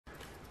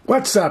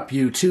What's up,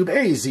 YouTube?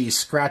 AZ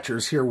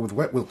Scratchers here with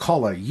what we'll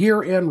call a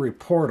year-end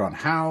report on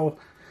how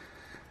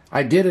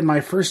I did in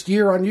my first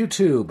year on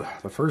YouTube.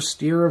 The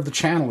first year of the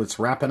channel. It's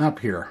wrapping up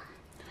here.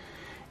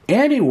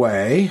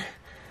 Anyway,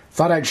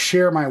 thought I'd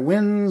share my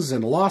wins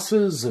and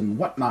losses and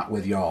whatnot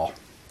with y'all.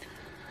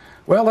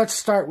 Well, let's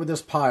start with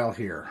this pile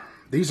here.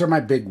 These are my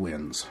big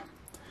wins.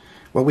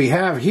 What we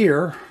have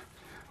here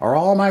are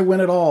all my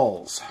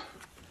win-it-alls.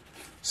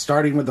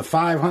 Starting with the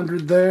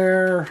 500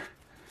 there,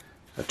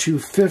 a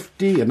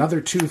 250, another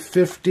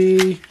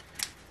 250,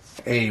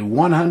 a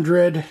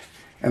 100,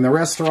 and the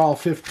rest are all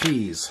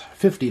 50s,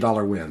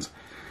 $50 wins.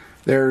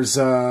 There's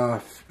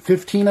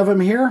 15 of them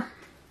here,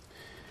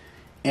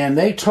 and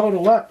they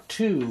total up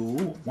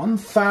to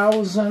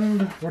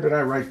 1,000, where did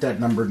I write that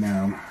number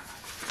down?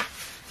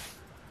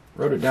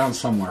 Wrote it down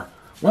somewhere.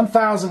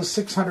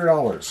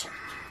 $1,600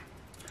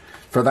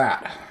 for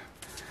that.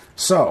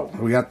 So,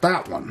 we got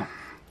that one.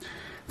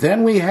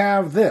 Then we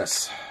have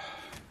this.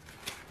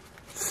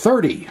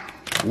 30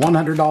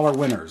 $100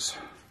 winners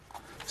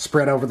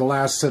spread over the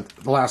last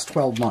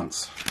 12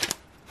 months.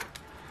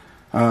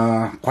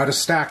 Quite a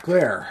stack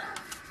there.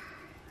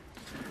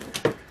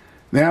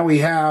 Now we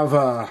have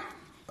a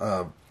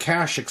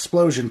Cash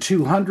Explosion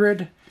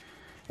 200,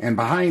 and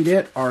behind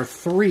it are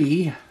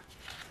three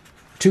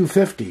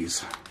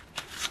 250s.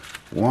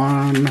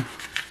 1,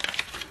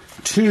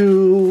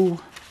 2,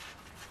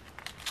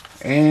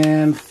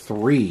 and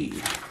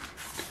 3.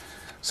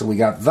 So we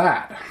got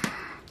that.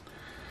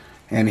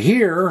 And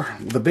here,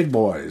 the big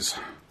boys,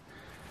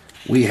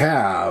 we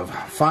have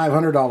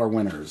 $500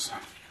 winners.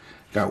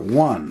 Got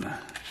 1,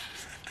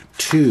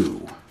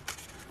 2,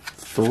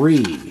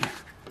 3,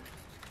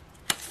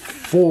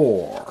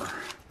 4,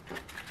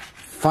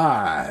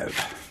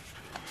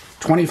 5.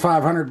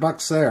 2,500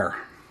 bucks there.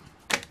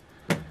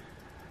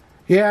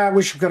 Yeah, I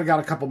wish we could have got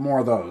a couple more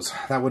of those.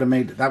 That would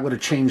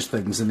have changed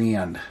things in the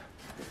end.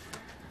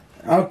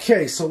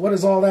 Okay, so what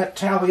does all that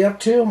tally up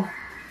to?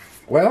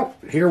 Well,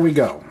 here we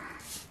go.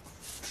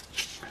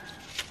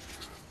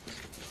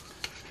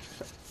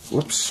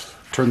 Whoops,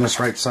 turn this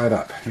right side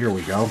up. Here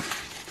we go.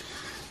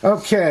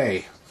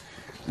 Okay,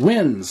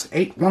 wins,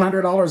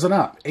 $100 and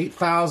up,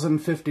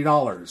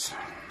 $8,050.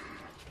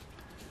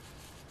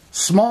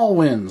 Small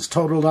wins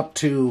totaled up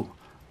to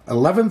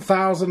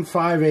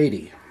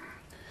 $11,580.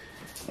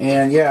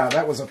 And yeah,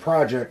 that was a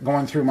project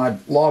going through my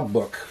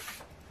logbook,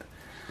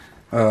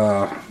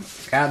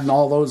 adding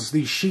all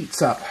these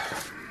sheets up.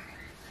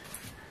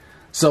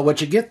 So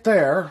what you get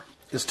there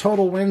is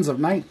total wins of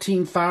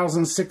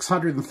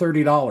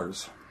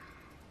 $19,630.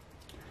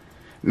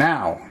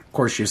 Now, of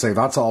course, you say,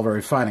 that's all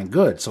very fine and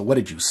good, so what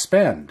did you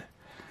spend?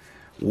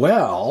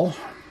 Well,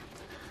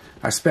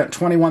 I spent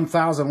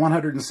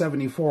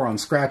 $21,174 on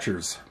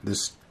scratchers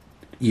this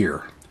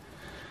year,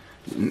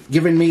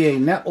 giving me a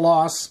net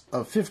loss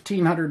of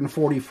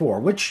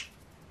 $1,544, which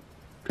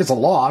is a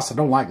loss. I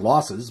don't like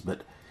losses,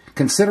 but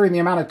considering the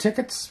amount of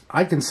tickets,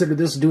 I consider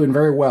this doing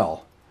very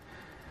well.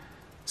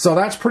 So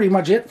that's pretty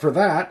much it for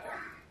that.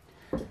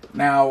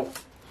 Now,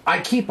 I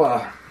keep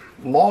a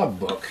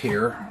logbook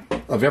here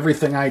of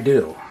everything I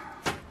do.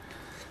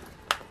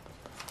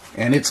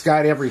 And it's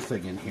got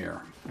everything in here.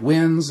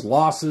 Wins,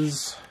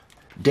 losses,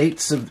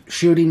 dates of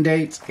shooting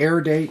dates, air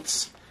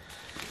dates,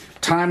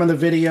 time of the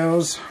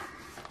videos.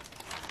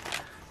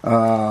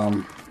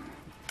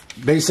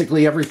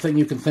 Basically everything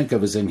you can think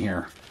of is in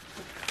here.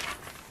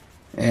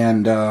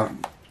 And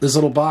this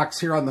little box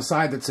here on the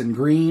side that's in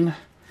green,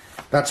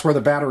 that's where the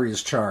battery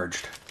is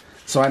charged.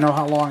 So I know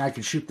how long I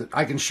can shoot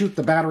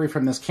the battery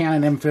from this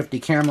Canon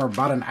M50 camera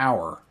about an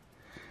hour.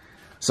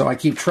 So I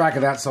keep track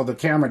of that so the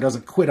camera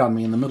doesn't quit on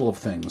me in the middle of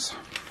things.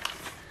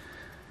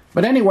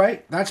 But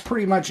anyway, that's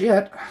pretty much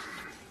it.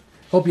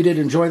 Hope you did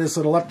enjoy this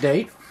little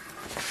update.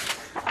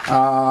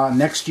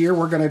 Next year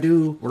we're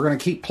gonna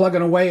keep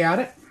plugging away at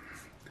it,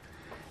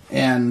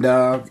 and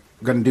we're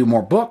gonna do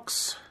more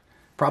books,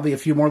 probably a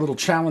few more little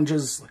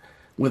challenges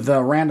with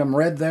Random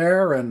Red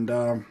there,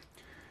 and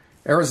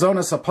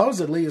Arizona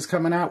supposedly is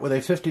coming out with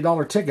a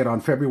 $50 ticket on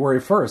February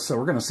 1st, so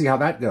we're going to see how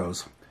that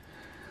goes.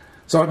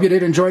 So I hope you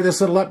did enjoy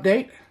this little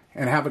update,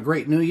 and have a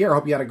great new year. I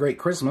hope you had a great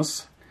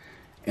Christmas.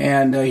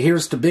 And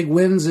here's to big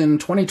wins in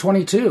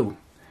 2022.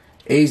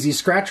 AZ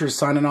Scratchers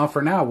signing off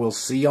for now. We'll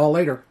see y'all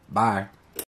later. Bye.